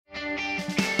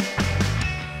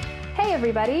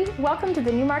everybody. Welcome to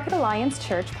the Newmarket Alliance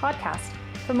Church podcast.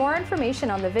 For more information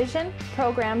on the vision,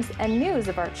 programs, and news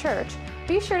of our church,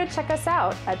 be sure to check us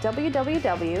out at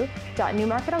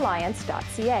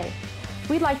www.newmarketalliance.ca.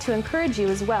 We'd like to encourage you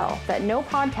as well that no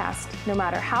podcast, no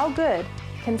matter how good,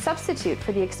 can substitute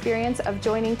for the experience of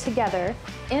joining together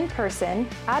in person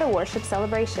at a worship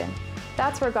celebration.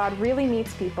 That's where God really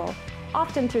meets people,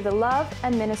 often through the love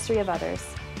and ministry of others.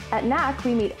 At NAC,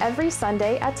 we meet every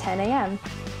Sunday at 10 a.m.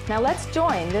 Now let's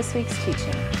join this week's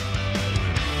teaching.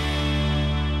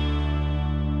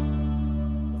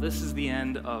 This is the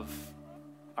end of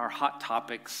our Hot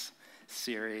Topics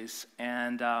series,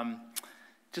 and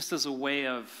just as a way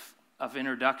of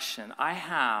introduction, I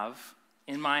have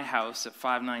in my house at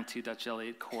 592 Dutch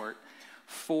Elliott Court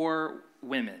 4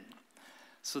 women.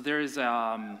 So there's, it's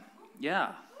a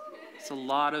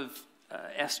lot of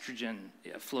estrogen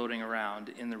floating around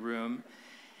in the room.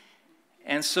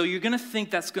 And so you're going to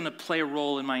think that's going to play a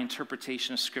role in my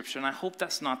interpretation of Scripture, and I hope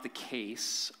that's not the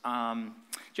case. Do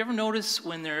you ever notice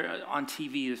when they're on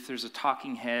TV, if there's a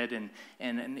talking head and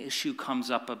an issue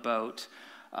comes up about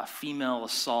female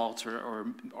assault or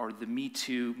the Me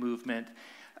Too movement,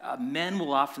 men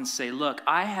will often say, look,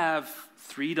 I have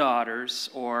 3 daughters,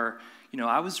 or,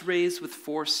 I was raised with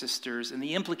 4 sisters, and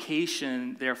the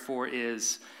implication, therefore,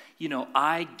 is,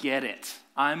 I get it.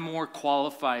 I'm more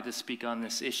qualified to speak on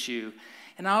this issue.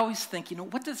 And I always think,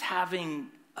 what does having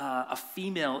a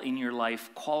female in your life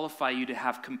qualify you to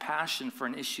have compassion for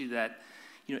an issue that,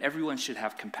 everyone should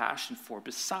have compassion for?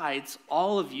 Besides,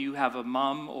 all of you have a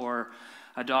mom or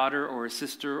a daughter or a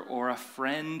sister or a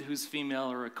friend who's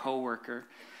female or a coworker.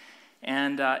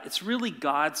 And it's really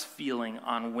God's feeling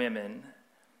on women,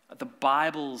 the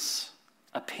Bible's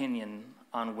opinion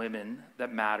on women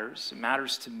that matters. It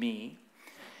matters to me.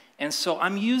 And so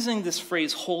I'm using this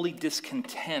phrase, holy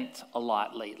discontent, a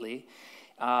lot lately.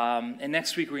 And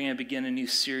next week we're going to begin a new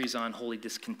series on holy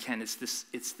discontent.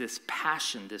 It's this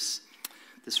passion, this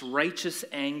righteous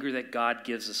anger that God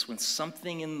gives us when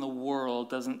something in the world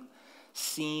doesn't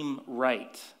seem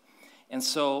right. And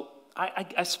so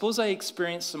I suppose I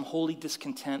experienced some holy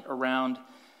discontent around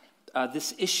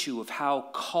this issue of how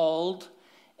called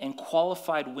and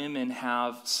qualified women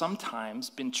have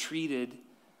sometimes been treated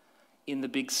in the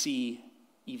Big C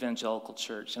evangelical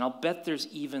church. And I'll bet there's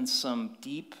even some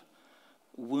deep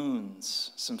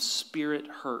wounds, some spirit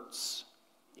hurts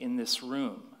in this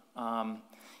room.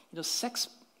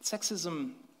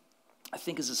 Sexism, I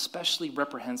think, is especially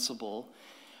reprehensible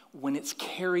when it's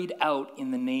carried out in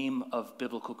the name of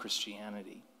biblical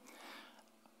Christianity.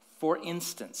 For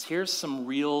instance, here's some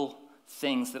real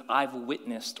things that I've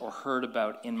witnessed or heard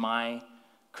about in my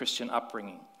Christian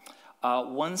upbringing.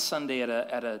 One Sunday at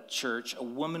a church, a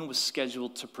woman was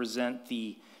scheduled to present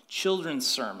the children's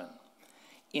sermon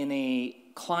in a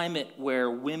climate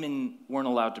where women weren't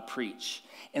allowed to preach.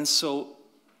 And so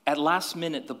at last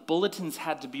minute, the bulletins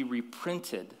had to be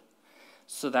reprinted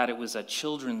so that it was a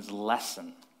children's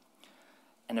lesson.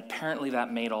 And apparently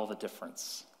that made all the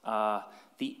difference.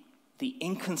 The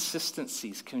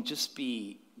inconsistencies can just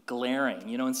be glaring.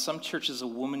 In some churches, a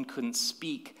woman couldn't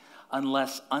speak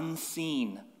unless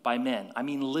unseen by men. I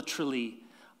mean, literally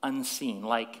unseen,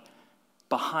 like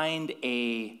behind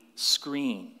a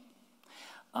screen.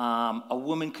 A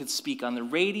woman could speak on the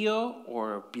radio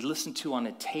or be listened to on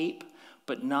a tape,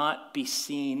 but not be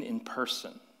seen in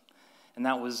person. And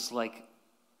that was like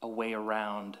a way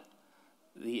around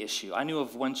the issue. I knew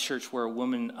of one church where a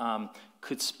woman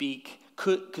could speak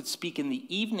in the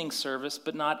evening service,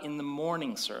 but not in the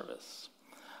morning service.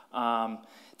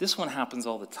 This one happens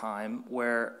all the time,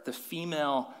 where the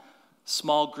female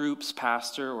small groups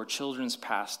pastor or children's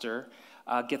pastor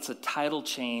gets a title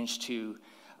change to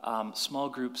small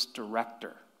groups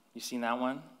director. You seen that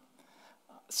one?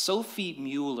 Sophie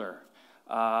Mueller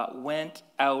went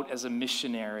out as a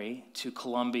missionary to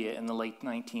Colombia in the late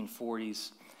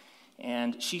 1940s,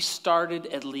 and she started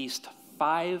at least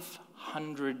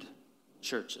 500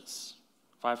 churches.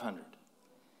 500.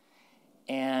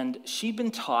 And she'd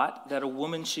been taught that a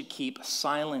woman should keep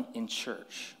silent in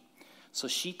church. So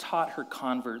she taught her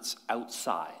converts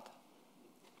outside.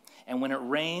 And when it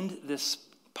rained, this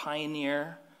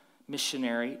pioneer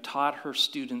missionary taught her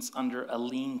students under a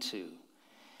lean-to.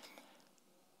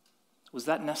 Was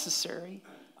that necessary?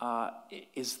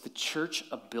 Is the church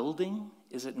a building?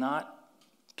 Is it not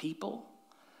people?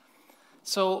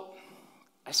 So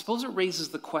I suppose it raises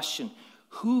the question,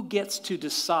 who gets to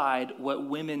decide what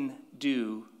women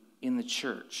do in the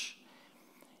church?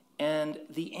 And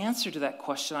the answer to that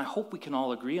question, I hope we can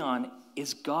all agree on,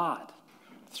 is God,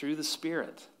 through the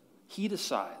Spirit. He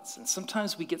decides. And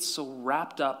sometimes we get so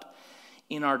wrapped up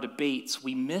in our debates,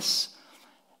 we miss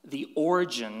the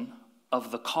origin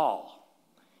of the call.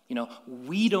 You know,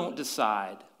 we don't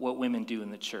decide what women do in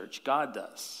the church. God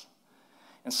does.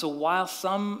 And so while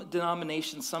some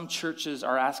denominations, some churches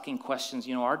are asking questions,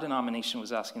 you know, our denomination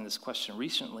was asking this question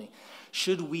recently,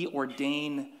 should we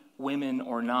ordain women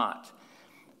or not?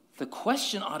 The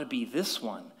question ought to be this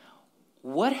one: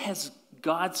 what has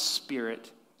God's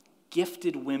Spirit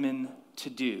gifted women to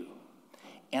do?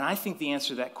 And I think the answer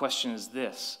to that question is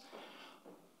this: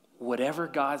 whatever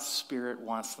God's Spirit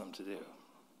wants them to do.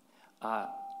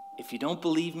 If you don't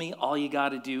believe me, all you got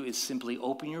to do is simply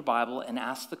open your Bible and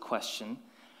ask the question,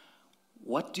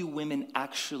 what do women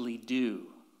actually do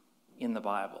in the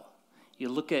Bible? You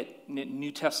look at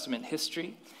New Testament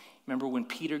history. Remember when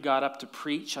Peter got up to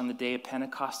preach on the day of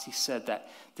Pentecost, he said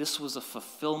that this was a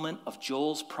fulfillment of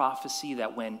Joel's prophecy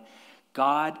that when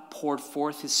God poured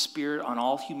forth his Spirit on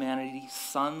all humanity,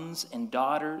 sons and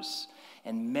daughters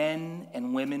and men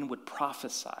and women would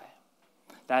prophesy.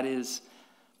 That is,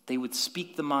 they would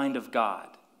speak the mind of God,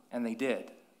 and they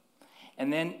did.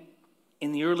 And then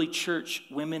in the early church,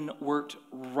 women worked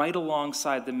right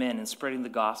alongside the men in spreading the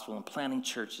gospel and planting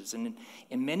churches. And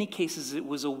in many cases, it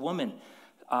was a woman,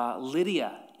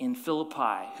 Lydia in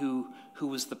Philippi, who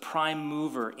was the prime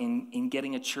mover in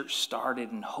getting a church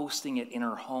started and hosting it in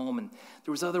her home. And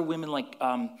there was other women like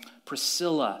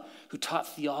Priscilla, who taught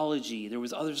theology. There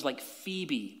was others like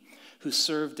Phoebe, who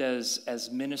served as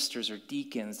ministers or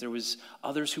deacons. There was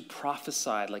others who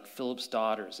prophesied, like Philip's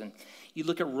daughters. And you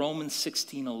look at Romans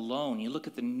 16 alone, you look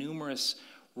at the numerous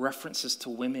references to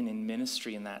women in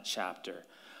ministry in that chapter,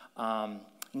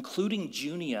 including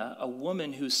Junia, a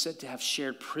woman who's said to have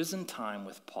shared prison time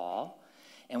with Paul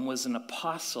and was an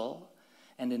apostle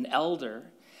and an elder.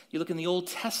 You look in the Old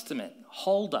Testament,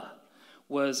 Huldah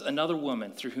was another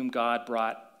woman through whom God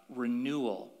brought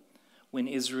renewal when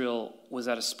Israel was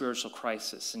at a spiritual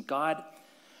crisis. And God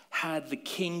had the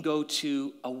king go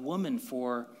to a woman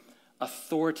for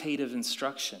authoritative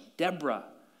instruction. Deborah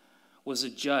was a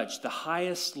judge, the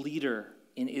highest leader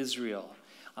in Israel.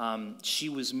 She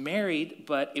was married,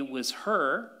 but it was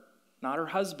her, not her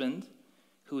husband,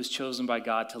 who was chosen by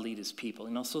God to lead his people.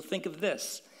 And also think of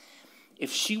this.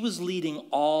 If she was leading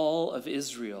all of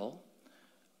Israel,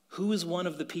 who is one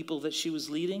of the people that she was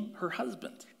leading? Her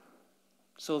husband.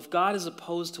 So if God is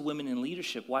opposed to women in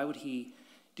leadership, why would he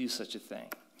do such a thing?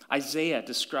 Isaiah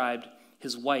described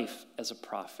his wife as a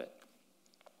prophet.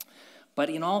 But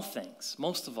in all things,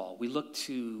 most of all, we look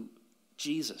to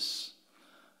Jesus,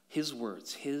 his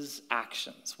words, his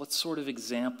actions. What sort of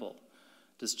example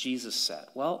does Jesus set?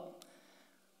 Well,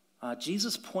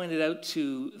 Jesus pointed out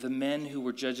to the men who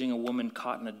were judging a woman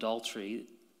caught in adultery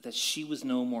that she was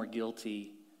no more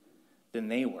guilty than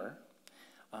they were.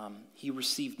 He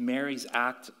received Mary's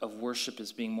act of worship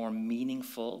as being more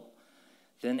meaningful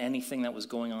than anything that was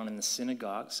going on in the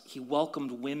synagogues. He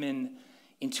welcomed women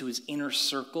into his inner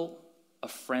circle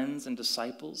of friends and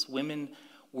disciples. Women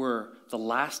were the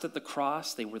last at the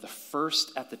cross. They were the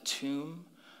first at the tomb.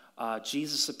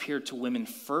 Jesus appeared to women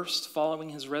first following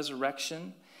his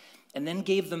resurrection, and then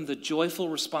gave them the joyful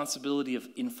responsibility of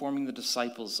informing the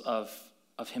disciples of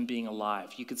him being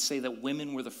alive. You could say that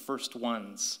women were the first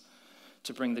ones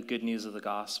to bring the good news of the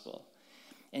gospel.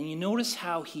 And you notice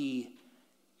how he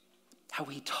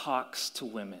talks to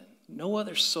women. No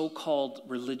other so-called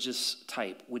religious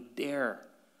type would dare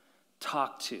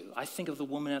talk to. I think of the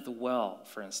woman at the well,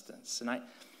 for instance. And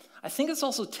I think it's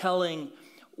also telling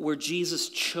where Jesus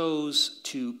chose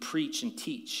to preach and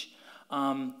teach.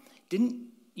 Didn't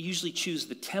usually choose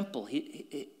the temple.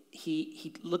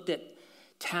 He looked at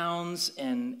towns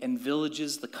and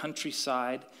villages, the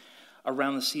countryside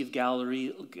around the Sea of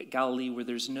Galilee, where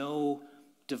there's no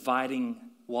dividing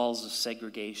walls of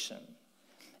segregation.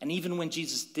 And even when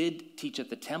Jesus did teach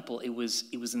at the temple, it was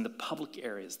in the public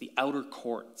areas, the outer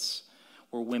courts,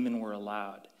 where women were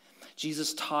allowed.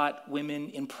 Jesus taught women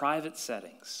in private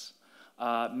settings.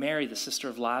 Mary, the sister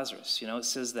of Lazarus, it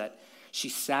says that she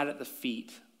sat at the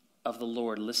feet of the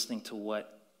Lord listening to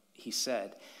what he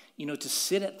said. To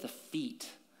sit at the feet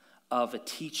of a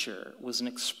teacher was an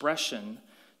expression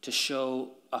to show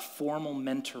a formal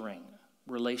mentoring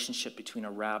relationship between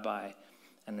a rabbi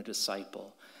and a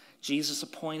disciple. Jesus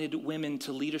appointed women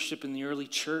to leadership in the early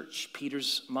church.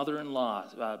 Peter's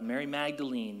mother-in-law, Mary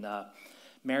Magdalene,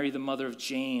 Mary the mother of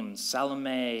James,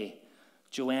 Salome,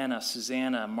 Joanna,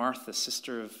 Susanna, Martha,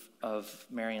 sister of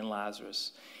Mary and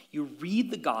Lazarus. You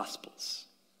read the Gospels,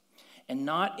 and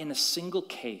not in a single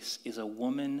case is a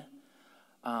woman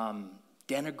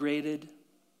denigrated,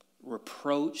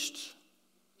 reproached,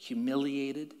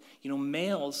 humiliated.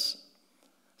 Males,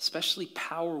 especially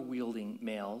power-wielding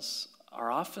males, are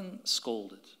often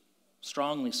scolded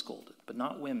strongly scolded, but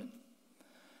not women.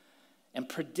 And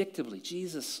predictably,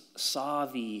 Jesus saw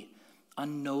the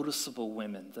unnoticeable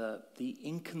women, the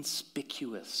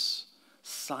inconspicuous,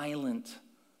 silent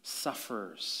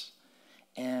sufferers.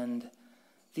 And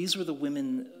these were the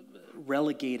women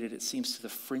relegated, it seems, to the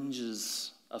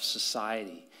fringes of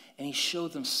society. And he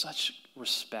showed them such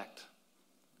respect,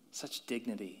 such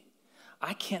dignity.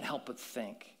 I can't help but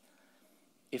think,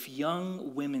 if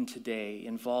young women today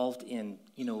involved in,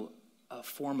 a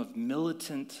form of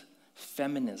militant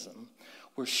feminism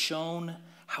were shown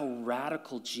how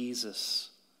radical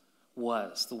Jesus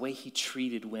was, the way he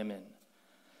treated women,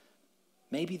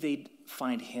 maybe they'd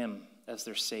find him as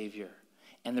their savior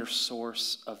and their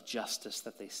source of justice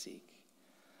that they seek.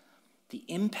 The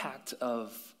impact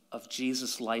of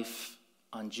Jesus' life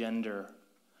on gender,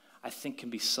 I think, can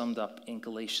be summed up in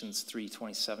Galatians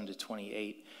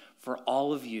 3:27-28. For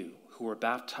all of you who are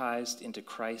baptized into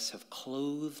Christ have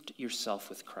clothed yourself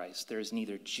with Christ. There is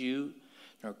neither Jew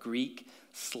nor Greek,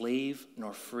 slave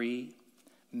nor free,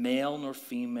 male nor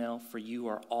female, for you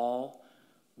are all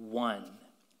one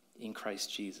in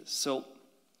Christ Jesus. So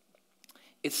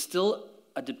it's still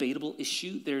a debatable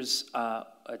issue. There's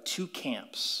two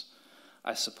camps,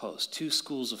 I suppose, two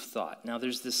schools of thought. Now,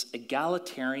 there's this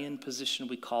egalitarian position,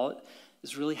 we call it,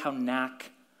 is really how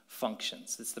NAC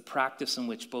functions. It's the practice in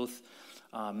which both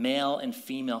male and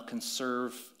female can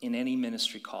serve in any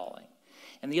ministry calling.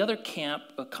 And the other camp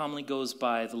commonly goes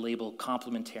by the label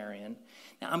complementarian.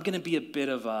 Now, I'm going to be a bit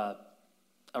of a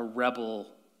rebel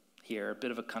here, a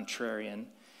bit of a contrarian.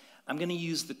 I'm going to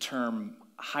use the term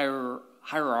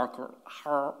hierarchical.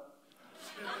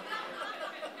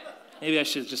 Maybe I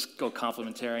should just go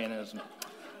complementarianism.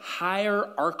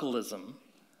 Hierarchalism,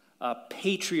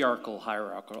 patriarchal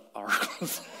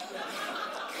hierarchalism.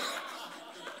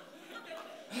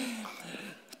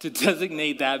 To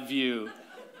designate that view,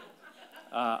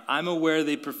 I'm aware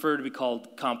they prefer to be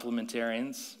called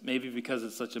complementarians, maybe because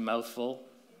it's such a mouthful.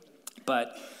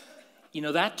 But,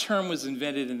 that term was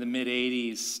invented in the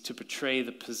mid-'80s to portray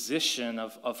the position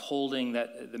of holding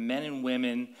that the men and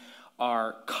women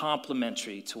are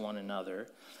complementary to one another.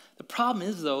 The problem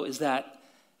is, though, is that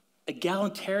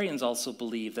egalitarians also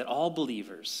believe that all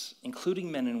believers,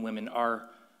 including men and women, are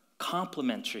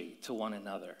complementary to one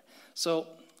another. So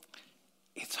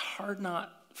it's hard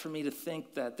not for me to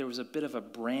think that there was a bit of a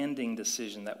branding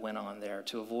decision that went on there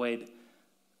to avoid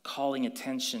calling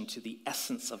attention to the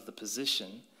essence of the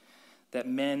position, that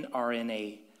men are in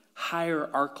a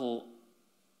hierarchical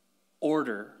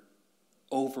order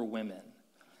over women.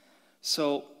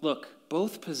 So, look,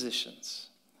 both positions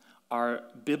are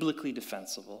biblically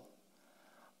defensible.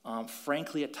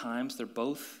 Frankly, at times, they're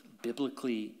both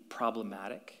biblically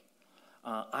problematic.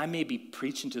 I may be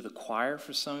preaching to the choir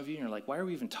for some of you, and you're like, why are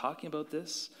we even talking about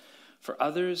this? For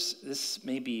others, this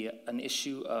may be an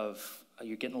issue of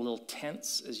you're getting a little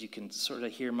tense as you can sort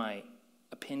of hear my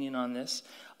opinion on this.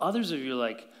 Others of you are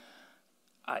like,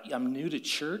 I'm new to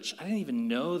church. I didn't even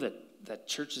know that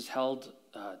churches held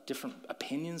different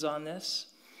opinions on this.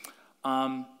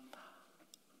 I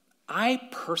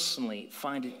personally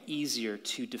find it easier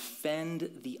to defend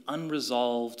the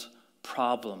unresolved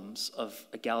problems of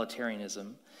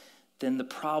egalitarianism than the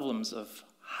problems of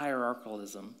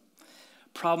hierarchalism.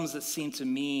 Problems that seem to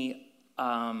me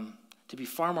to be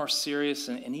far more serious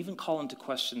and even call into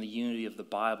question the unity of the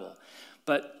Bible.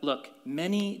 But look,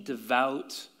 many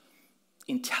devout,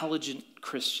 intelligent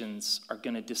Christians are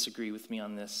going to disagree with me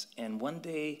on this. And one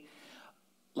day,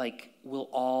 we'll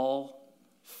all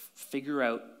figure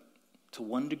out to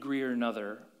one degree or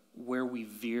another where we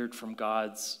veered from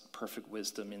God's perfect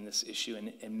wisdom in this issue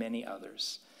and many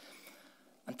others.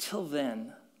 Until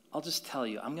then, I'll just tell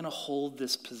you, I'm going to hold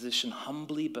this position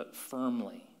humbly but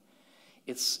firmly.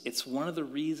 It's one of the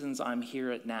reasons I'm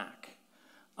here at NAC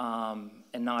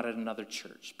and not at another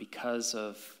church, because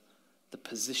of the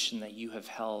position that you have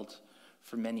held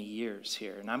for many years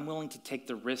here. And I'm willing to take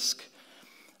the risk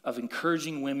of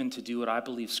encouraging women to do what I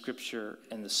believe Scripture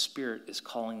and the Spirit is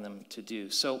calling them to do.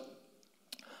 So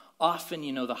often,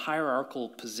 the hierarchical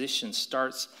position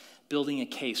starts building a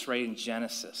case right in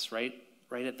Genesis, right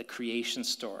at the creation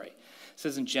story. It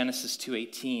says in Genesis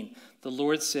 2:18, the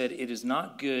Lord said, "It is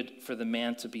not good for the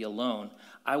man to be alone.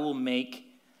 I will make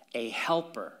a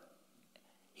helper."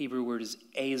 Hebrew word is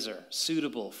azer,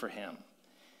 suitable for him.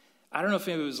 I don't know if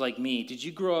anybody was like me. Did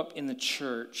you grow up in the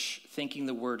church thinking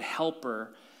the word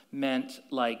helper meant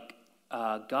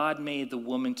God made the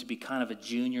woman to be kind of a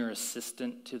junior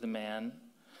assistant to the man?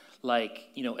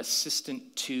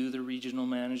 Assistant to the regional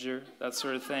manager, that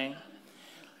sort of thing?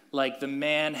 like the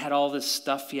man had all this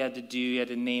stuff he had to do. He had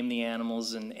to name the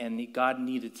animals, and God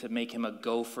needed to make him a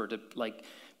gopher to like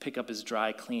pick up his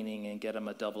dry cleaning and get him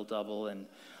a double-double. And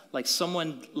like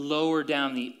someone lower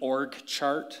down the org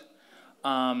chart.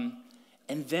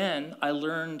 And then I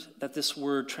learned that this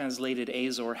word translated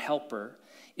Azor, helper,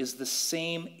 is the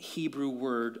same Hebrew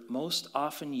word most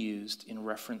often used in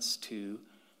reference to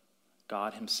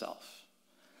God himself.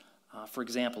 For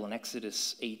example, in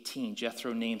Exodus 18,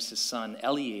 Jethro names his son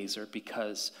Eliezer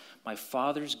because my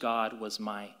father's God was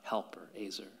my helper,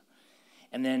 Azor.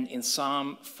 And then in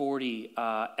Psalm 40,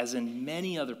 as in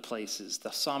many other places,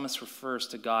 the psalmist refers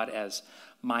to God as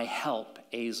my help,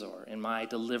 Azor, and my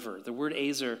deliverer. The word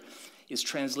Azor is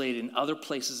translated in other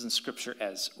places in Scripture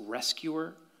as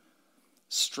rescuer,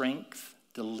 strength,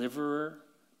 deliverer,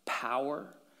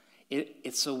 power.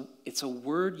 It's a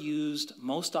word used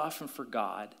most often for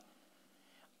God.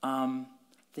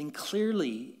 Then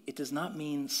clearly it does not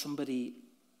mean somebody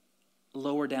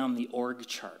lower down the org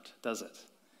chart, does it?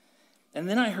 And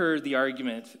then I heard the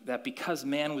argument that because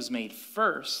man was made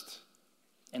first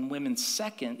and women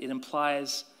second, it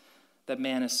implies that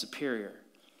man is superior.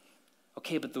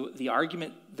 Okay, but the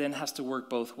argument then has to work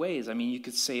both ways. I mean, you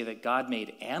could say that God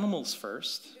made animals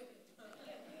first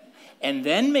and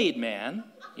then made man,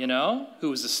 who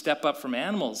was a step up from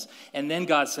animals. And then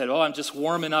God said, oh, I'm just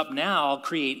warming up now. I'll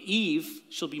create Eve.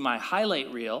 She'll be my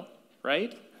highlight reel,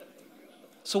 right?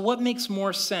 So what makes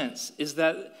more sense is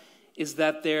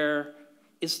that there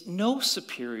is no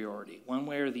superiority one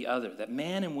way or the other, that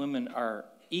man and woman are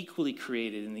equally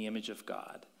created in the image of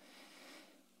God.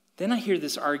 Then I hear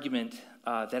this argument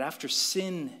that after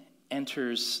sin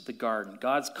enters the garden,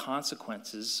 God's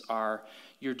consequences are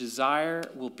your desire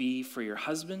will be for your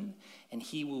husband and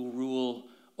he will rule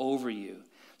over you.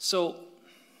 So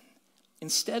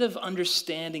instead of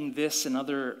understanding this and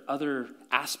other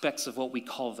aspects of what we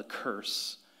call the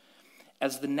curse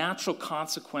as the natural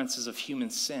consequences of human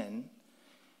sin,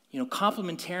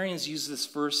 complementarians use this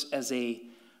verse as a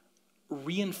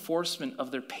reinforcement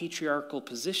of their patriarchal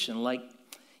position. Like,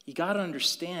 you got to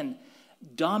understand,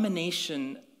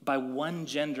 domination by one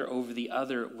gender over the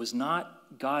other was not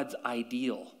God's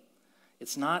ideal.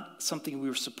 It's not something we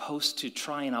were supposed to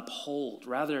try and uphold.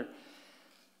 Rather,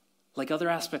 like other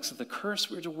aspects of the curse,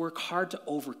 we're to work hard to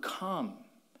overcome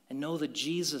and know that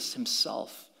Jesus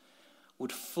himself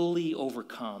would fully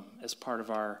overcome as part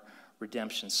of our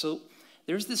redemption. So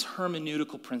there's this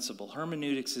hermeneutical principle.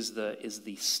 Hermeneutics is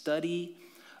the study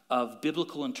of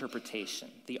biblical interpretation,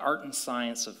 the art and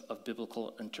science of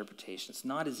biblical interpretation. It's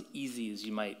not as easy as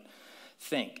you might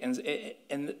think. And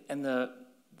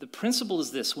the principle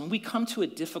is this: when we come to a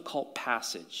difficult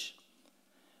passage,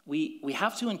 we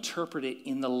have to interpret it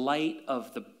in the light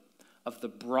of the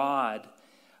broad,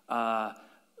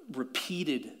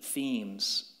 repeated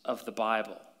themes of the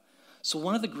Bible. So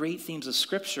one of the great themes of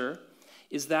Scripture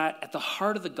is that at the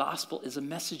heart of the gospel is a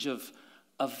message of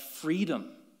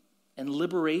freedom and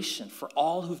liberation for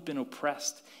all who've been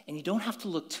oppressed. And you don't have to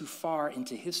look too far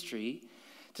into history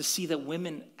to see that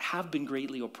women have been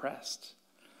greatly oppressed.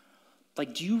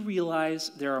 Like, do you realize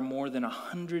there are more than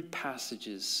 100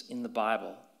 passages in the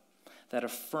Bible that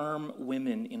affirm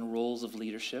women in roles of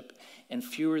leadership and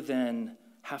fewer than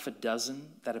half a dozen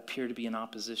that appear to be in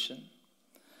opposition?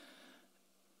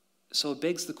 So it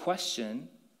begs the question,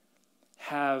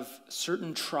 have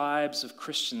certain tribes of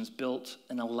Christians built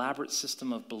an elaborate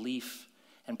system of belief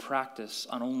and practice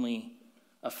on only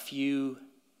a few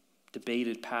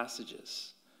debated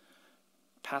passages?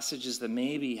 Passages that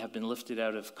maybe have been lifted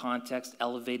out of context,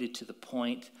 elevated to the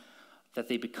point that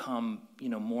they become,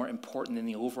 more important than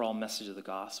the overall message of the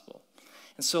gospel.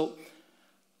 And so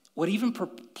what even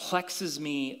perplexes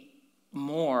me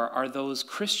more are those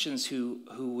Christians who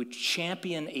would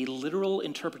champion a literal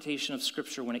interpretation of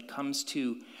Scripture when it comes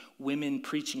to women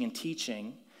preaching and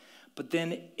teaching, but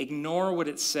then ignore what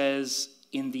it says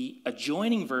in the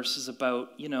adjoining verses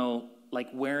about, like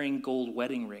wearing gold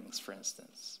wedding rings, for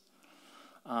instance.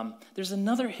 There's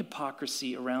another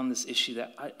hypocrisy around this issue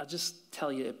that I'll just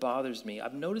tell you, it bothers me.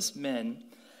 I've noticed men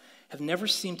have never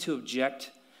seemed to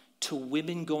object to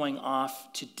women going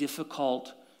off to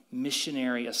difficult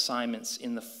missionary assignments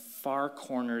in the far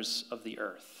corners of the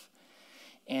earth.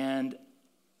 And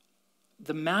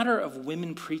the matter of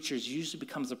women preachers usually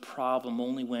becomes a problem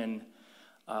only when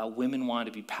women want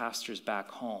to be pastors back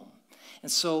home.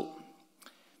 And so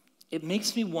it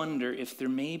makes me wonder if there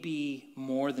may be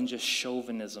more than just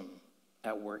chauvinism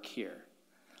at work here.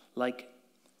 Like,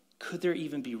 could there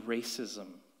even be racism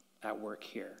at work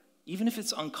here? Even if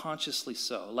it's unconsciously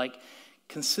so. Like,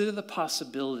 consider the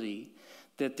possibility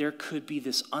that there could be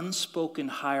this unspoken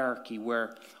hierarchy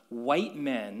where white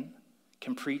men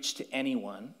can preach to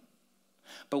anyone,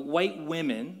 but white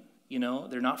women,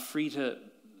 they're not free to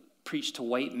preach to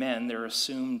white men, they're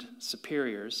assumed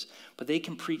superiors, but they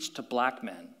can preach to black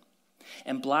men.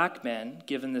 And black men,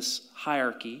 given this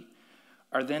hierarchy,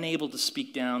 are then able to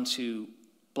speak down to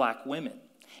black women.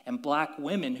 And black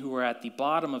women who are at the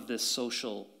bottom of this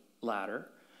social ladder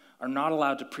are not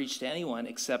allowed to preach to anyone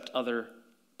except other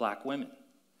black women.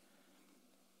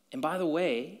 And by the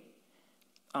way,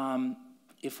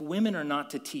 if women are not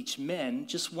to teach men,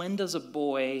 just when does a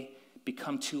boy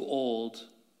become too old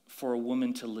for a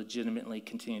woman to legitimately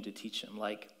continue to teach him?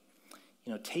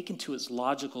 Taken to its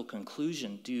logical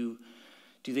conclusion, do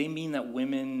they mean that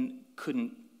women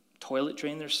couldn't toilet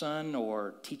drain their son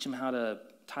or teach him how to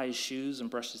tie his shoes and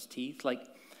brush his teeth?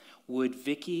 Would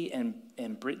Vicky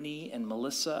and Brittany and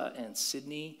Melissa and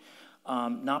Sydney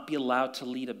not be allowed to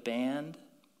lead a band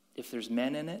if there's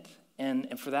men in it?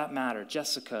 And for that matter,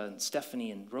 Jessica and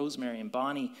Stephanie and Rosemary and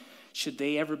Bonnie, should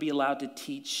they ever be allowed to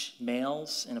teach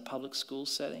males in a public school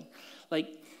setting?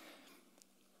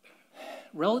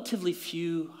 Relatively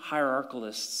few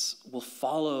hierarchalists will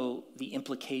follow the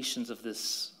implications of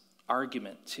this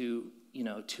argument to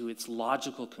its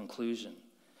logical conclusion,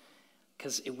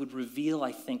 because it would reveal,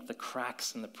 I think, the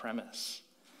cracks in the premise.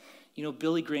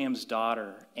 Billy Graham's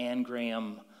daughter, Anne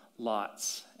Graham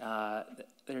Lotz,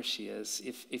 there she is.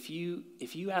 If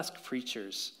you ask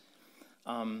preachers,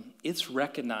 it's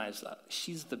recognized that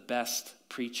she's the best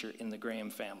preacher in the Graham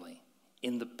family,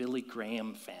 in the Billy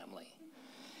Graham family.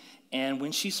 And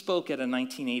when she spoke at a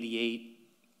 1988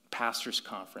 pastors'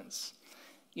 conference,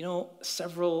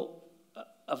 several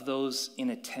of those in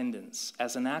attendance,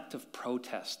 as an act of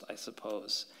protest, I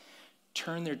suppose,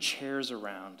 turned their chairs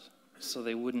around so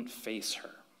they wouldn't face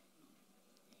her.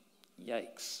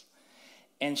 Yikes.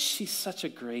 And she's such a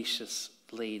gracious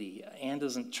lady. Anne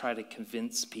doesn't try to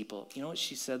convince people. You know what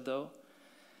she said, though?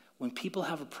 When people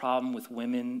have a problem with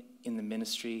women in the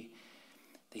ministry,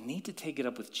 they need to take it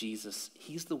up with Jesus.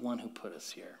 He's the one who put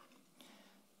us here.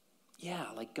 Yeah,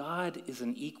 God is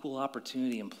an equal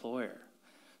opportunity employer.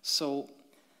 So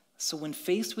when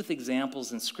faced with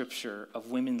examples in Scripture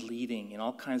of women leading in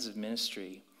all kinds of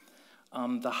ministry,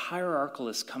 the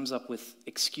hierarchalist comes up with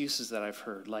excuses that I've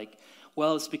heard,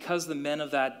 well, it's because the men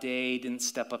of that day didn't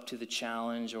step up to the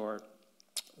challenge, or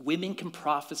women can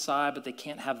prophesy, but they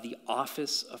can't have the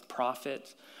office of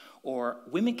prophet, or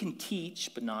women can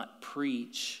teach, but not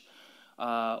preach.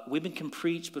 Women can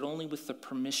preach, but only with the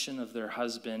permission of their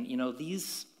husband.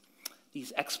 These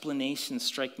explanations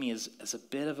strike me as a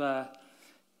bit of a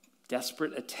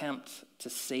desperate attempt to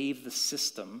save the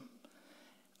system,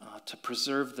 to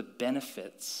preserve the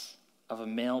benefits of a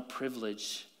male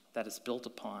privilege that is built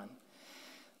upon.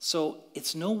 So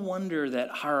it's no wonder that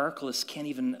hierarchalists can't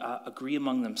even agree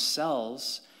among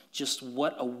themselves just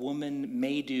what a woman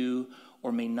may do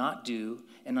or may not do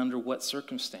and under what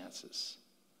circumstances.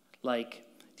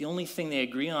 The only thing they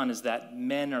agree on is that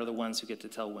men are the ones who get to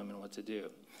tell women what to do.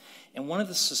 And one of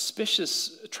the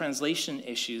suspicious translation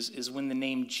issues is when the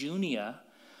name Junia,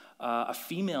 a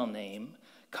female name,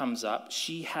 comes up.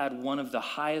 She had one of the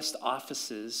highest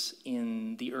offices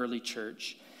in the early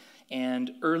church,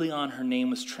 and early on her name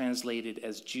was translated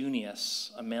as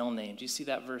Junius, a male name. Do you see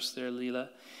that verse there, Leela?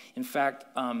 In fact,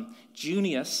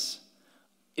 Junius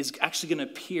is actually going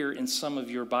to appear in some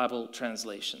of your Bible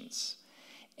translations.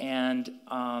 And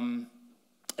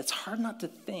it's hard not to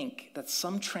think that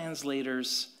some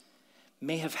translators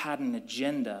may have had an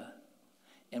agenda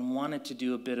and wanted to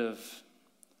do a bit of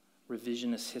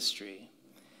revisionist history.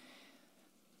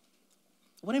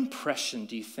 What impression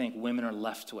do you think women are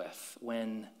left with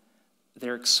when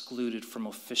they're excluded from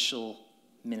official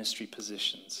ministry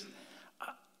positions?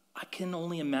 I can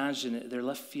only imagine it. They're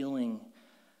left feeling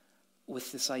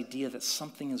with this idea that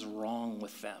something is wrong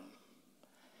with them.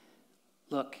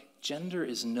 Look, gender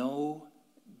is no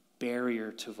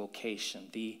barrier to vocation.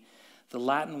 The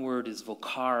Latin word is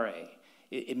vocare.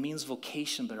 It means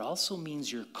vocation, but it also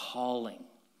means your calling.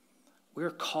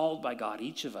 We're called by God,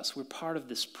 each of us. We're part of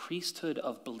this priesthood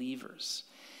of believers.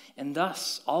 And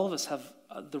thus, all of us have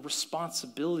the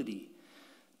responsibility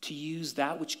to use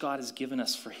that which God has given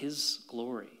us for his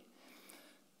glory.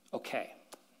 Okay,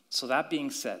 so that being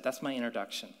said, that's my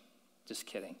introduction. Just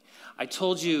kidding. I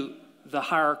told you the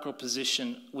hierarchical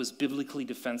position was biblically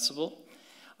defensible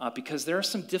because there are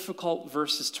some difficult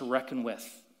verses to reckon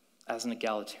with as an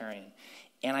egalitarian.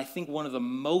 And I think one of the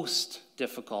most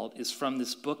difficult is from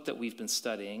this book that we've been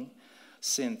studying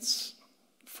since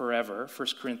forever, 1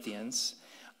 Corinthians.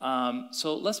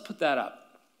 So let's put that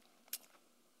up.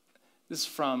 This is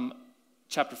from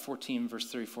chapter 14, verse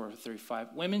 34 to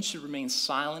 35. Women should remain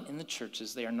silent in the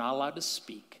churches. They are not allowed to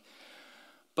speak,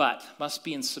 but must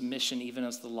be in submission even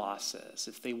as the law says.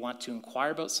 If they want to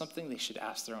inquire about something, they should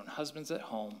ask their own husbands at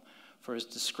home, for it is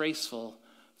disgraceful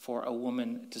for a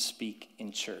woman to speak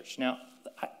in church. Now,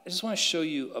 I just want to show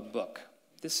you a book.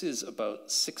 This is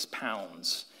about 6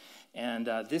 pounds, and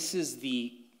this is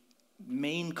the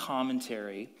main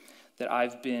commentary that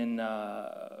I've been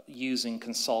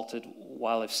consulted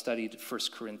while I've studied 1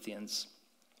 Corinthians.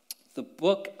 The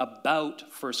book about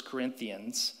 1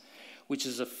 Corinthians, which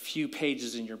is a few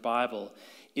pages in your Bible,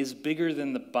 is bigger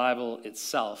than the Bible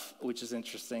itself, which is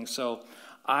interesting. So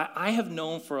I have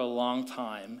known for a long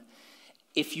time,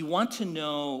 if you want to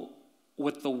know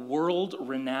what the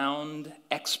world-renowned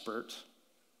expert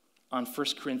on 1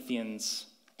 Corinthians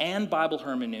and Bible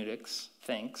hermeneutics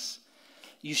thinks,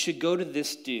 you should go to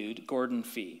this dude, Gordon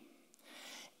Fee.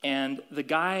 And the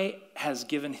guy has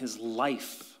given his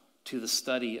life to the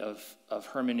study of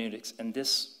hermeneutics, and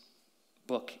this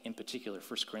book in particular,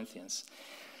 1 Corinthians.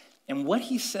 And what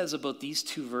he says about these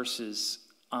 2 verses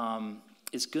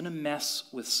is going to mess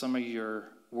with some of your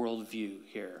worldview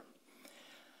here.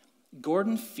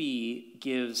 Gordon Fee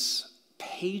gives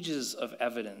pages of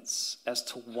evidence as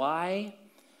to why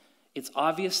it's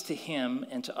obvious to him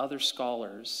and to other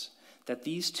scholars that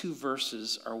these 2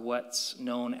 verses are what's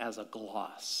known as a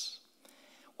gloss.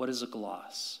 What is a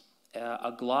gloss?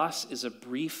 A gloss is a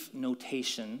brief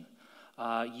notation,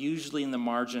 usually in the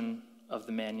margin of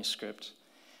the manuscript,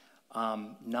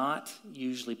 not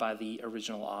usually by the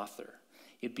original author.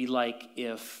 It'd be like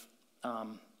if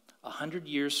 100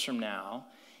 years from now,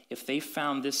 if they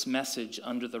found this message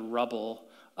under the rubble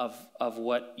of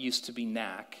what used to be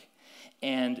NAC,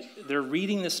 and they're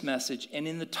reading this message, and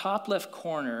in the top left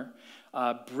corner,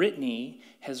 Brittany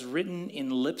has written in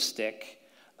lipstick,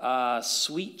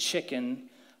 "Sweet chicken,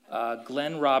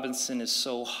 Glenn Robinson is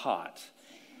so hot."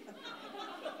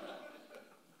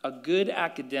 A good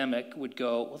academic would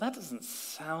go, well, that doesn't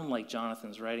sound like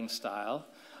Jonathan's writing style.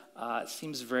 It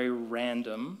seems very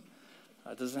random.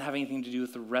 It doesn't have anything to do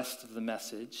with the rest of the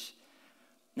message.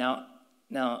 Now,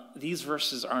 these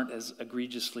verses aren't as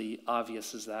egregiously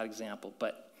obvious as that example,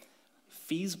 but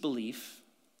Fee's belief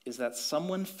is that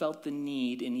someone felt the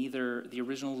need in either the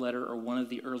original letter or one of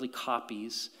the early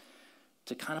copies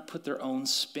to kind of put their own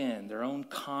spin, their own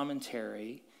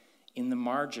commentary in the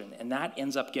margin, and that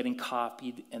ends up getting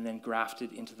copied and then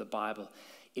grafted into the Bible.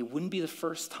 It wouldn't be the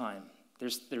first time.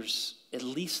 There's at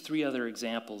least 3 other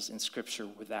examples in Scripture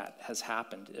where that has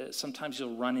happened. Sometimes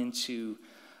you'll run into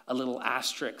a little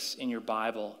asterisk in your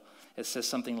Bible. It says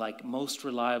something like, most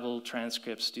reliable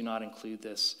transcripts do not include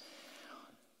this.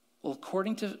 Well,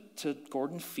 according to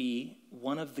Gordon Fee,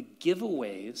 one of the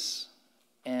giveaways,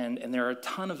 and there are a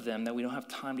ton of them that we don't have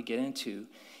time to get into,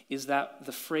 is that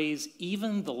the phrase,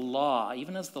 even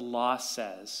as the law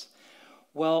says,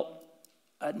 well,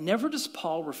 never does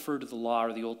Paul refer to the law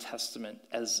or the Old Testament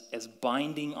as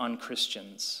binding on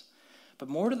Christians. But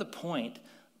more to the point,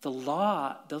 the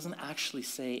law doesn't actually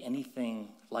say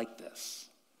anything like this.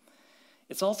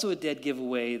 It's also a dead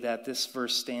giveaway that this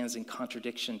verse stands in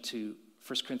contradiction to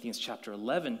 1 Corinthians chapter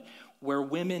 11, where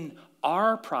women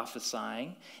are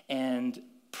prophesying and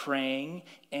praying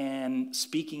and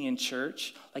speaking in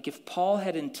church. Like if Paul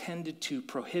had intended to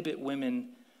prohibit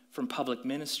women from public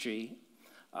ministry,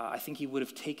 I think he would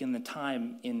have taken the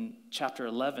time in chapter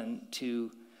 11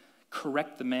 to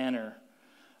correct the manner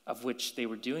of which they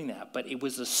were doing that. But it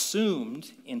was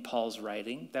assumed in Paul's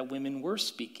writing that women were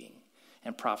speaking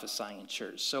and prophesying in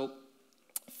church. So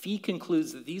Fee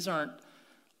concludes that these aren't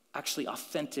actually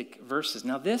authentic verses.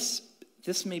 Now this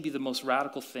may be the most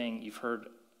radical thing you've heard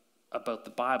about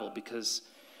the Bible, because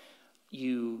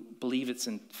you believe it's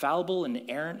infallible and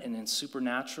inerrant and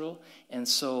supernatural. And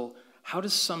so how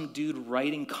does some dude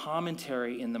writing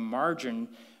commentary in the margin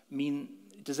mean?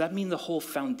 Does that mean the whole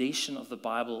foundation of the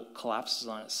Bible collapses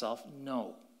on itself?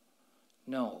 No.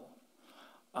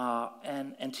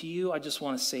 And to you, I just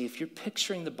want to say, if you're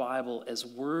picturing the Bible as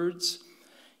words,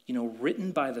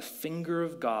 written by the finger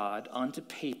of God onto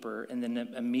paper and then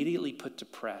immediately put to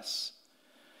press,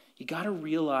 you got to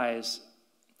realize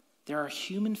there are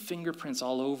human fingerprints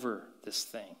all over this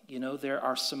thing. There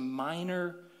are some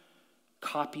minor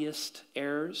copyist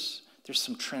errors. There's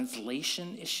some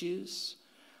translation issues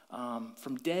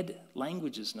from dead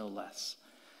languages, no less.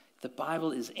 The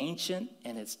Bible is ancient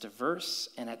and it's diverse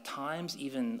and at times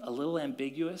even a little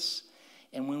ambiguous.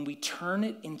 And when we turn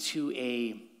it into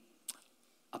a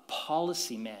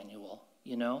policy manual,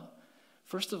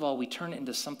 first of all, we turn it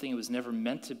into something it was never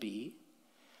meant to be.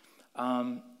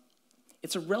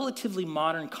 It's a relatively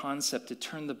modern concept to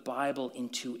turn the Bible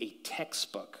into a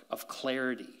textbook of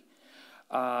clarity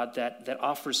that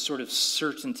offers sort of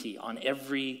certainty on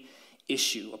every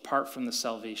issue apart from the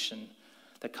salvation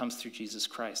that comes through Jesus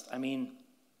Christ. I mean,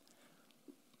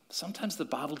 sometimes the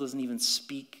Bible doesn't even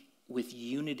speak with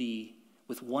unity,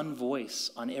 with one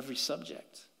voice on every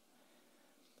subject.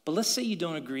 But let's say you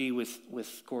don't agree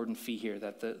with Gordon Fee here,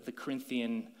 that the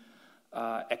Corinthian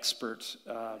expert,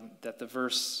 that the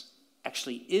verse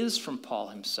actually is from Paul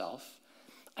himself.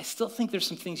 I still think there's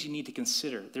some things you need to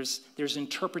consider. There's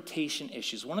interpretation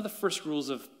issues. One of the first rules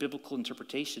of biblical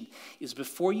interpretation is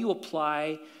before you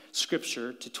apply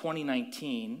Scripture to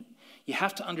 2019, you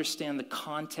have to understand the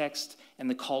context and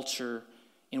the culture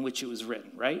in which it was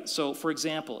written, right? So, for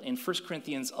example, in 1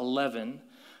 Corinthians 11,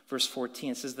 verse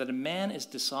 14, it says that a man is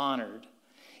dishonored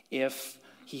if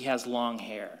he has long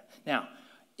hair. Now,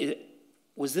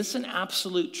 was this an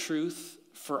absolute truth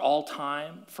for all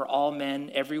time, for all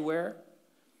men everywhere?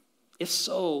 If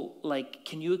so,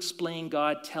 can you explain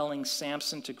God telling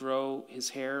Samson to grow his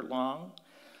hair long?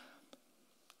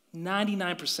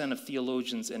 99% of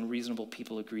theologians and reasonable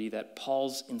people agree that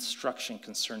Paul's instruction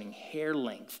concerning hair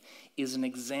length is an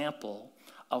example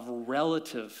of a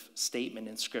relative statement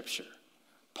in Scripture.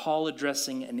 Paul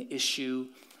addressing an issue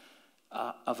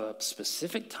of a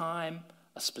specific time,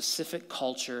 a specific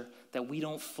culture that we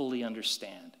don't fully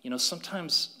understand. You know,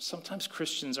 sometimes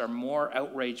Christians are more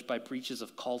outraged by breaches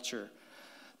of culture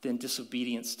than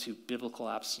disobedience to biblical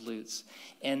absolutes.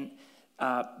 And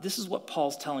this is what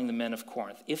Paul's telling the men of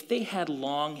Corinth. If they had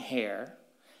long hair,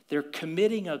 they're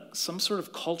committing some sort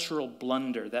of cultural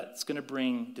blunder that's going to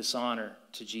bring dishonor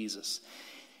to Jesus.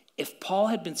 If Paul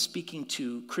had been speaking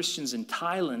to Christians in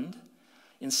Thailand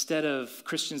instead of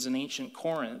Christians in ancient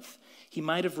Corinth, he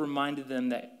might have reminded them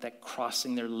that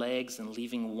crossing their legs and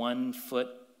leaving one foot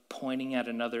pointing at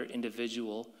another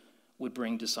individual would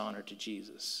bring dishonor to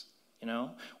Jesus. You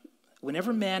know,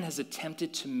 whenever man has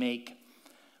attempted to make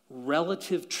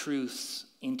relative truths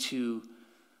into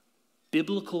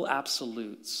biblical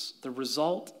absolutes, the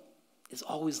result is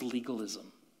always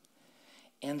legalism.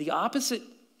 And the opposite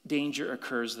danger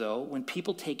occurs, though, when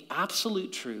people take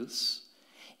absolute truths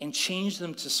and change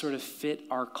them to sort of fit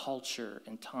our culture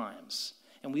and times.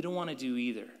 And we don't want to do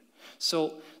either.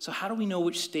 So how do we know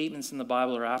which statements in the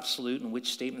Bible are absolute and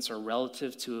which statements are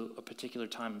relative to a particular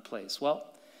time and place? Well,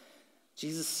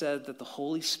 Jesus said that the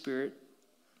Holy Spirit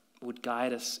would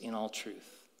guide us in all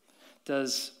truth.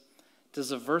 Does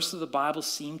a verse of the Bible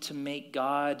seem to make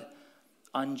God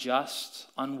unjust,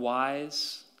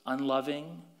 unwise,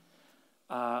 unloving?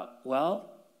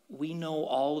 Well, we know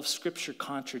all of Scripture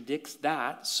contradicts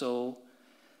that, so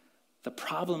the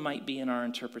problem might be in our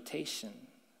interpretation.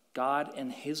 God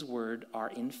and His Word are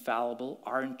infallible.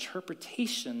 Our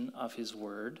interpretation of His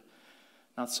Word,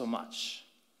 not so much.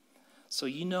 So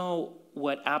you know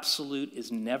what absolute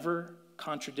is never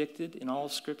contradicted in all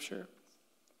of Scripture?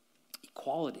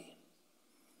 Equality.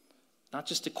 Not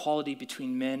just equality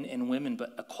between men and women,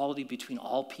 but equality between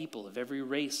all people, of every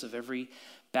race, of every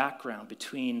background,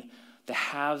 between the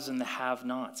haves and the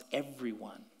have-nots,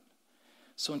 everyone.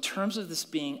 So in terms of this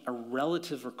being a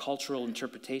relative or cultural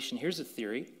interpretation, here's a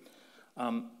theory.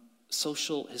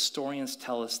 Social historians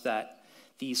tell us that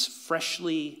these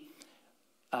freshly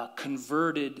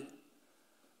converted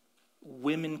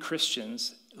women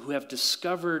Christians who have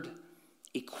discovered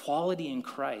equality in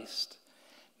Christ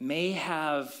may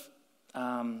have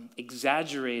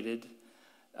exaggerated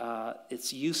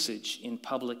its usage in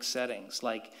public settings.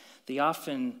 Like, they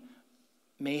often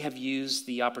may have used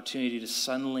the opportunity to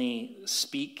suddenly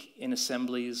speak in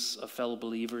assemblies of fellow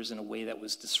believers in a way that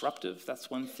was disruptive. That's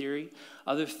one theory.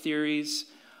 Other theories,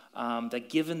 that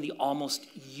given the almost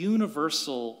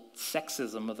universal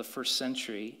sexism of the first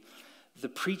century, the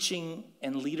preaching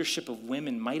and leadership of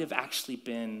women might have actually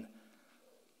been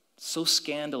so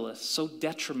scandalous, so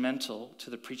detrimental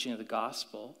to the preaching of the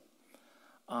gospel,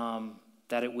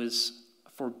 that it was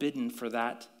forbidden for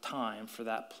that time, for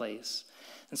that place.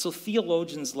 And so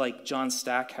theologians like John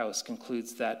Stackhouse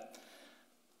concludes that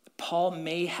Paul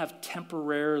may have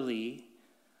temporarily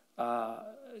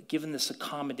given this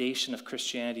accommodation of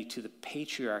Christianity to the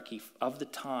patriarchy of the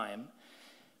time,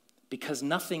 because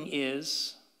nothing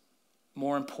is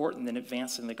more important than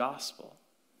advancing the gospel.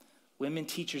 Women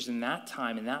teachers in that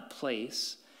time, in that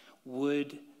place,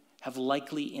 would have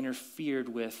likely interfered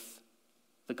with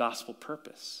the gospel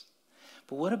purpose.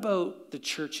 But what about the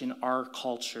church in our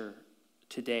culture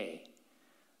today?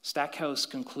 Stackhouse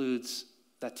concludes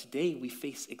that today we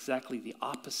face exactly the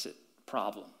opposite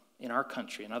problem in our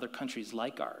country and other countries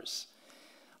like ours.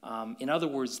 In other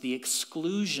words, the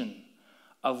exclusion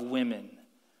of women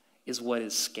is what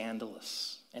is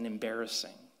scandalous and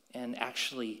embarrassing and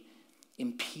actually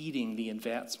impeding the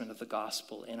advancement of the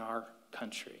gospel in our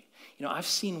country. You know, I've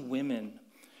seen women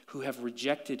who have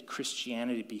rejected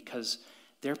Christianity because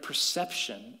their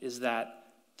perception is that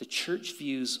the church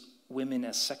views women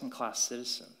as second-class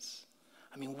citizens.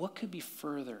 I mean, what could be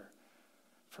further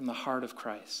from the heart of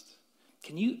Christ?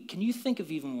 Can you think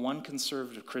of even one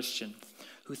conservative Christian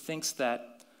who thinks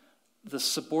that the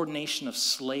subordination of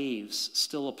slaves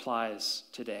still applies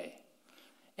today?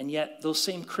 And yet those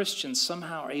same Christians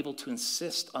somehow are able to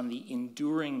insist on the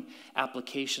enduring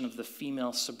application of the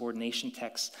female subordination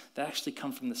texts that actually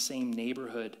come from the same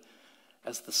neighborhood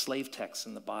as the slave texts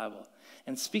in the Bible.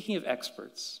 And speaking of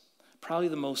experts, probably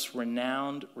the most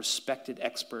renowned, respected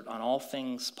expert on all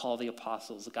things Paul the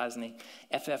Apostle is a guy's name,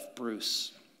 F.F.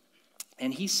 Bruce.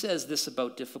 And he says this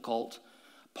about difficult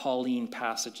Pauline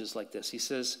passages like this. He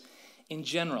says, in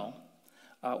general,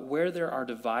 where there are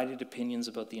divided opinions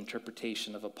about the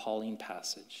interpretation of a Pauline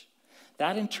passage,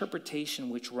 that interpretation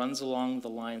which runs along the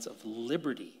lines of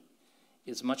liberty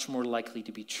is much more likely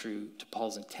to be true to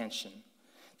Paul's intention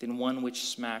than one which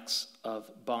smacks of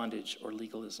bondage or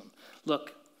legalism.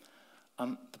 Look,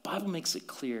 the Bible makes it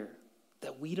clear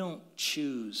that we don't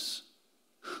choose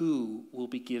who will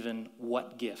be given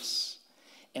what gifts.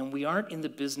 And we aren't in the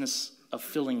business of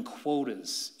filling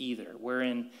quotas either,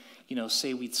 wherein, you know,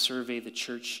 say we'd survey the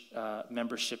church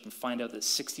membership and find out that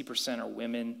 60% are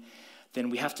women, then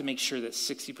we have to make sure that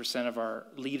 60% of our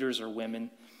leaders are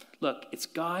women. Look, it's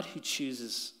God who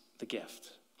chooses the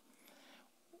gift.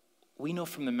 We know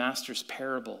from the Master's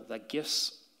parable that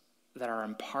gifts that are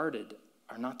imparted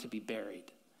are not to be buried.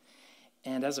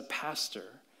 And as a pastor,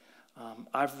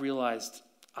 I've realized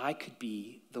I could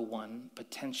be the one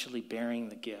potentially bearing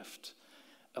the gift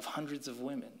of hundreds of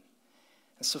women.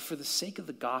 And so for the sake of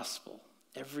the gospel,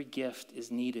 every gift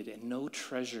is needed and no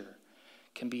treasure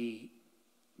can be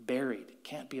buried.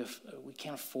 We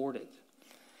can't afford it.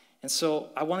 And so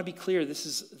I want to be clear, this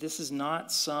is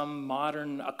not some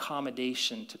modern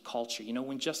accommodation to culture. You know,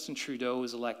 when Justin Trudeau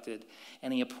was elected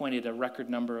and he appointed a record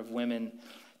number of women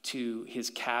to his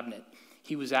cabinet,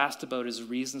 he was asked about his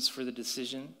reasons for the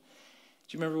decision.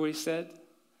 Do you remember what he said?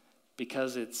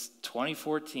 Because it's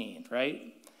 2014,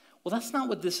 right? Well, that's not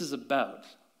what this is about.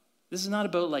 This is not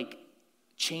about like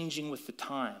changing with the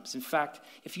times. In fact,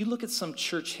 if you look at some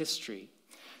church history,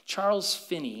 Charles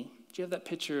Finney, do you have that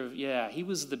picture of, he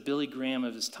was the Billy Graham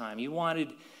of his time. He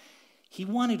wanted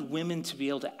women to be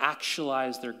able to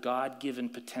actualize their God-given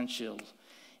potential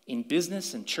in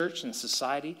business and church and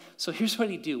society. So here's what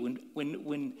he'd do.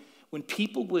 When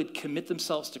people would commit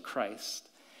themselves to Christ,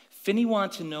 Finney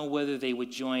wanted to know whether they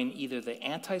would join either the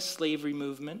anti-slavery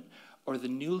movement or the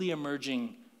newly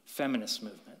emerging feminist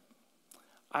movement.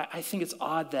 I think it's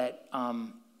odd that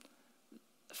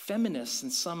feminists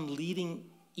and some leading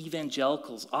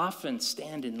evangelicals often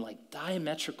stand in like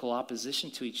diametrical opposition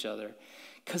to each other,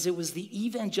 because it was the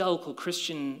evangelical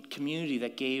Christian community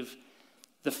that gave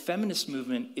the feminist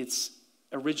movement its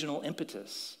original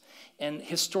impetus. And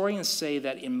historians say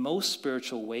that in most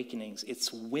spiritual awakenings,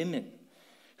 it's women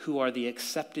who are the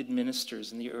accepted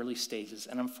ministers in the early stages.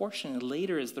 And unfortunately,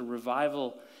 later as the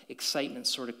revival excitement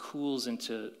sort of cools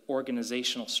into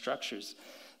organizational structures,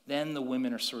 then the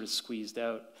women are sort of squeezed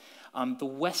out. The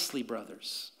Wesley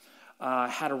brothers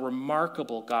had a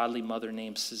remarkable godly mother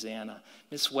named Susanna.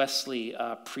 Miss Wesley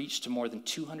preached to more than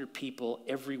 200 people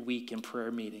every week in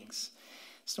prayer meetings.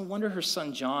 It's no wonder her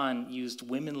son John used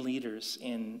women leaders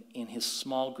in his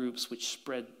small groups, which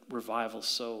spread revival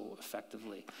so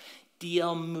effectively.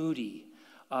 D.L. Moody,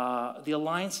 the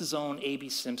Alliance's own A.B.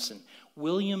 Simpson,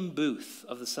 William Booth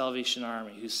of the Salvation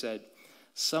Army, who said,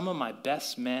 "Some of my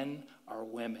best men are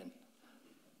women."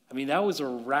 I mean, that was a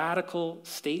radical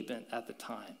statement at the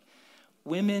time.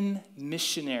 Women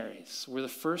missionaries were the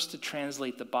first to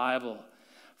translate the Bible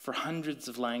for hundreds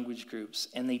of language groups,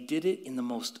 and they did it in the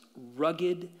most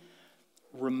rugged,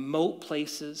 remote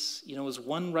places. You know, as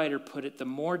one writer put it, the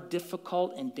more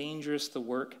difficult and dangerous the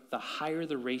work, the higher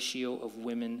the ratio of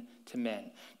women to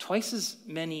men. Twice as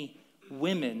many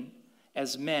women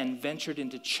as men ventured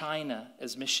into China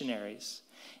as missionaries.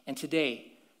 And today,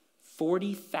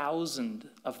 40,000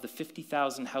 of the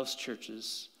 50,000 house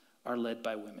churches are led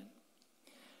by women.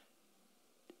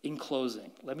 In closing,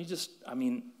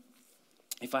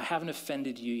 if I haven't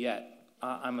offended you yet,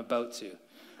 I'm about to.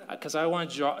 Because I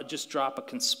want to just drop a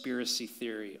conspiracy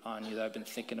theory on you that I've been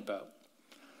thinking about.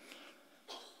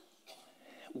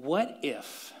 What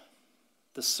if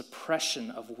the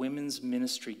suppression of women's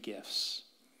ministry gifts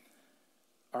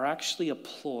are actually a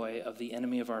ploy of the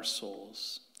enemy of our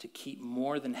souls to keep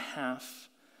more than half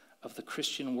of the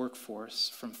Christian workforce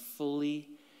from fully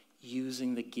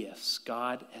using the gifts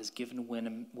God has given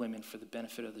women for the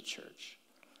benefit of the church.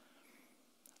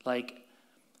 Like,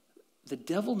 the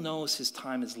devil knows his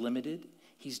time is limited.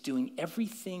 He's doing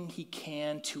everything he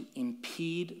can to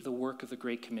impede the work of the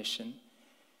Great Commission.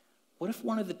 What if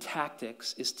one of the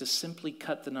tactics is to simply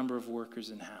cut the number of workers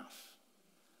in half?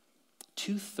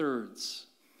 2/3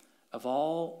 of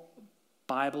all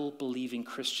Bible-believing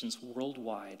Christians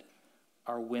worldwide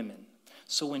are women.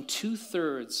 So when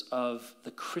 2/3 of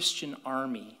the Christian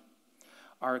army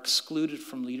are excluded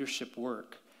from leadership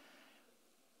work,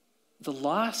 the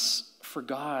loss for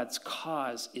God's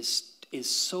cause is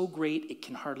so great it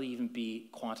can hardly even be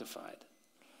quantified.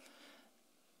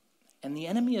 And the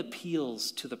enemy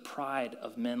appeals to the pride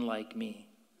of men like me,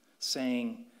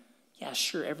 saying, yeah,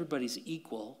 sure, everybody's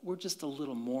equal. We're just a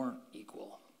little more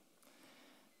equal.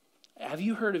 Have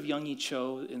you heard of Young-Yi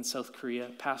Cho in South Korea,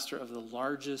 pastor of the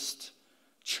largest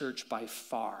church by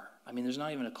far? I mean, there's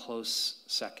not even a close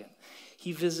second.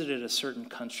 He visited a certain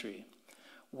country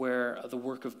where the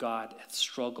work of God had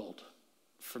struggled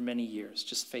for many years,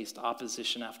 just faced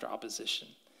opposition after opposition.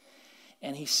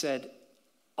 And he said,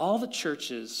 all the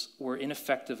churches were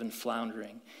ineffective and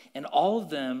floundering, and all of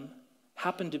them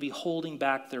happened to be holding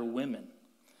back their women.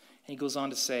 And he goes on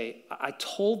to say, I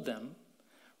told them,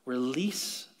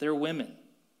 release their women,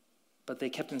 but they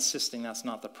kept insisting that's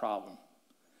not the problem.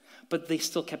 But they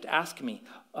still kept asking me,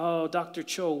 oh, Dr.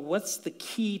 Cho, what's the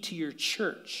key to your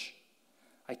church?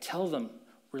 I tell them,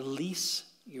 release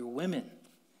your women.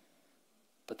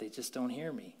 But they just don't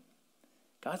hear me.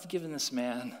 God's given this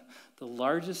man the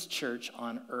largest church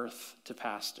on earth to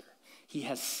pastor. He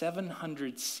has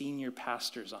 700 senior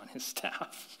pastors on his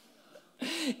staff,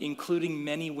 including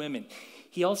many women.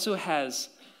 He also has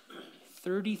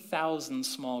 30,000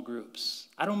 small groups.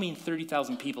 I don't mean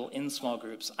 30,000 people in small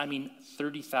groups. I mean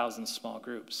 30,000 small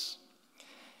groups.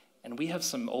 And we have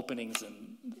some openings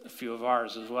in a few of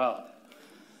ours as well.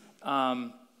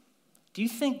 Do you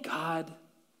think God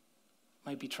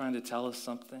might be trying to tell us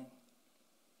something?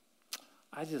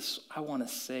 I want to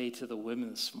say to the women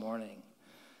this morning,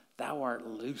 thou art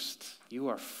loosed. You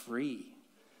are free.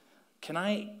 Can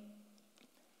I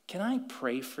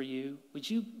pray for you? Would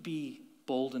you be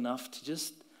bold enough to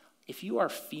just, if you are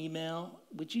female,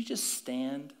 would you just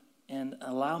stand and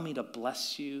allow me to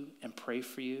bless you and pray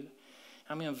for you?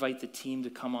 I'm going to invite the team to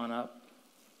come on up.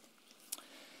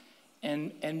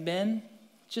 And men,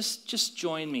 just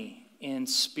join me in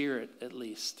spirit at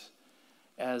least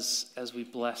as we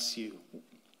bless you.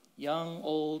 Young,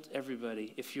 old,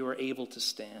 everybody, if you are able to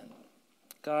stand.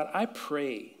 God, I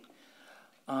pray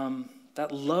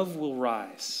that love will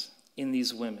rise in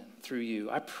these women through you.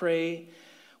 I pray,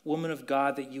 woman of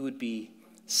God, that you would be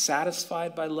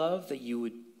satisfied by love, that you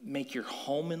would make your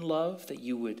home in love, that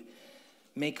you would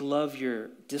make love your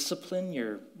discipline,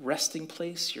 your resting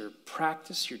place, your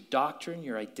practice, your doctrine,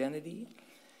 your identity.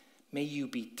 May you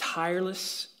be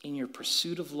tireless in your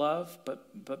pursuit of love,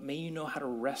 but may you know how to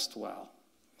rest well.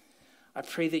 I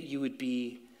pray that you would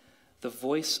be the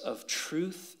voice of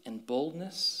truth and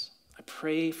boldness. I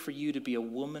pray for you to be a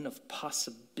woman of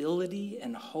possibility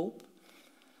and hope,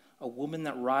 a woman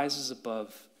that rises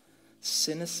above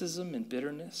cynicism and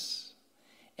bitterness.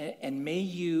 And may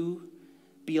you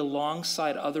be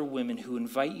alongside other women who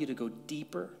invite you to go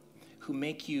deeper, who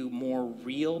make you more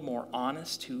real, more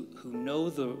honest, who know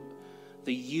the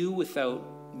you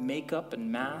without makeup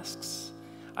and masks.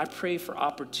 I pray for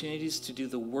opportunities to do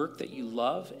the work that you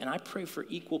love, and I pray for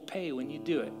equal pay when you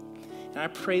do it. And I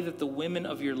pray that the women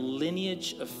of your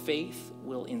lineage of faith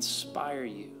will inspire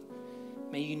you.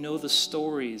 May you know the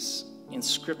stories in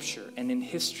Scripture and in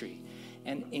history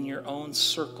and in your own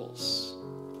circles.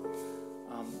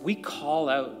 We call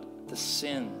out the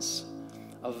sins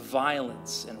of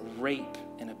violence and rape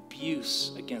and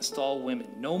abuse against all women.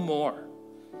 No more.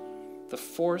 The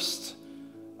forced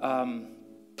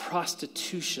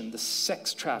prostitution, the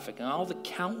sex trafficking, and all the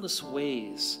countless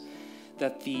ways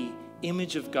that the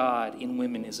image of God in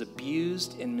women is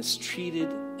abused and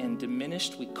mistreated and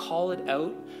diminished. We call it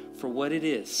out for what it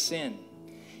is, sin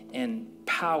and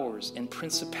powers and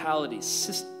principalities,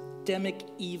 systemic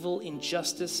evil,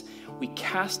 injustice. We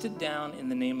cast it down in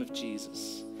the name of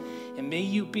Jesus. And may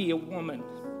you be a woman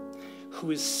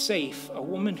who is safe, a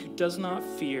woman who does not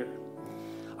fear.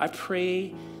 I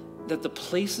pray that the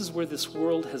places where this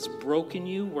world has broken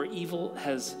you, where evil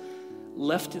has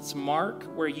left its mark,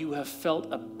 where you have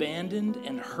felt abandoned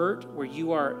and hurt, where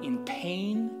you are in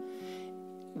pain,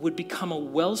 would become a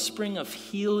wellspring of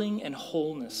healing and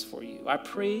wholeness for you. I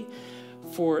pray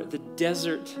for the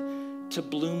desert to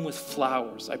bloom with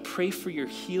flowers. I pray for your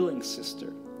healing,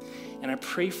 sister. And I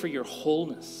pray for your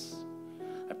wholeness.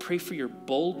 I pray for your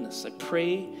boldness. I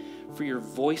pray for your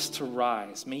voice to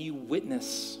rise. May you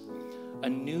witness a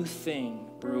new thing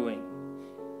brewing.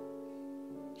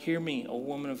 Hear me, O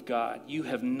woman of God. You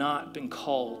have not been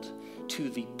called to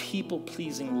the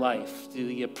people-pleasing life, to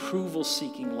the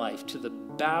approval-seeking life, to the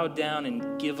bow down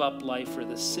and give up life, or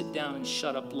the sit down and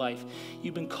shut up life.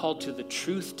 You've been called to the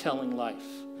truth-telling life,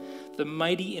 the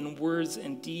mighty in words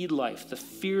and deed life, the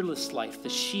fearless life, the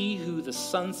she who the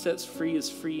sun sets free is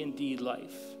free indeed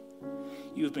life.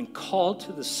 You have been called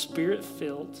to the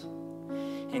Spirit-filled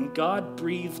and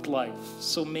God-breathed life.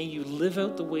 So may you live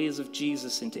out the ways of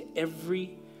Jesus into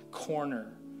every corner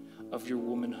of your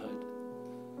womanhood.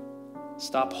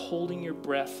 Stop holding your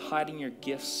breath, hiding your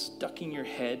gifts, ducking your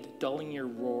head, dulling your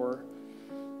roar,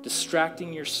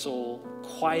 distracting your soul,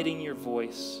 quieting your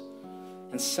voice,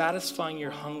 and satisfying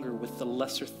your hunger with the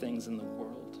lesser things in the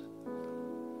world.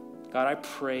 God, I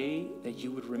pray that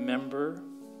you would remember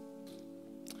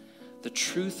the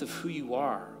truth of who you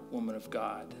are, woman of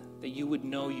God, that you would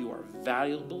know you are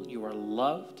valuable, you are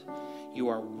loved, you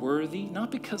are worthy,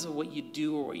 not because of what you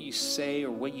do or what you say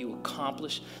or what you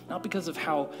accomplish, not because of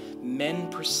how men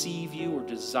perceive you or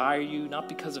desire you, not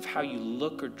because of how you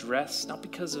look or dress, not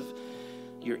because of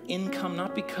your income,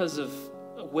 not because of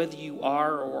whether you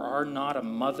are or are not a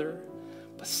mother,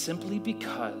 but simply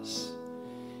because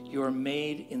you are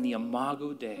made in the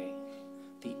imago Dei,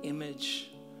 the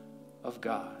image of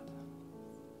God.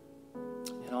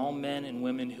 And all men and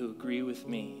women who agree with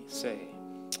me say,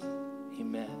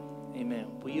 amen. Amen.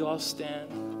 Will you all stand?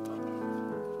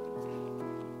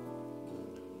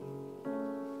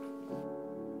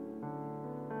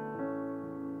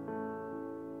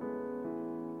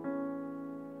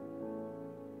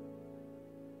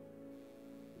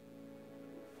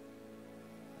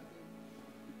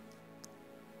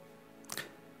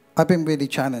 I've been really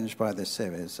challenged by this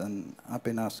series, and I've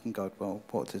been asking God, well,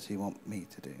 what does he want me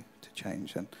to do to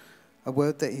change? And a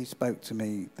word that he spoke to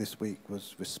me this week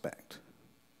was respect.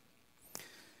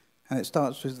 And it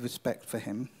starts with respect for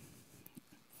him.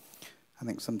 I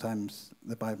think sometimes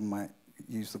the Bible might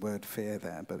use the word fear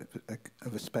there, but a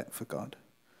respect for God.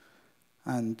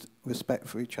 And respect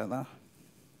for each other.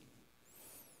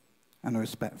 And a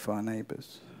respect for our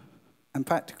neighbours. And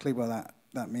practically, well,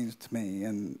 that means to me,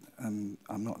 and I'm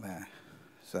not there.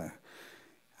 So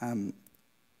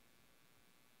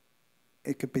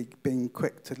it could be being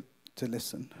quick to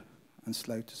listen and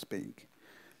slow to speak.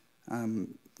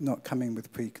 Not coming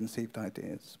with preconceived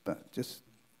ideas, but just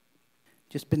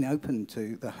being open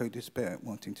to the Holy Spirit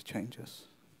wanting to change us.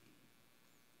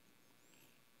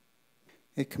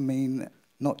 It can mean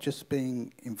not just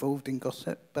being involved in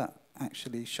gossip, but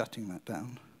actually shutting that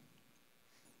down.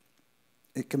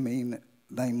 It can mean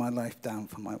laying my life down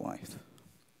for my wife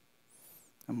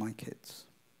and my kids,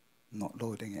 not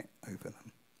lording it over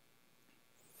them.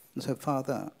 And so,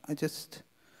 Father, I just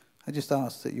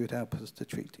ask that you would help us to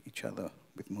treat each other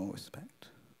with more respect.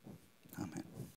 Amen.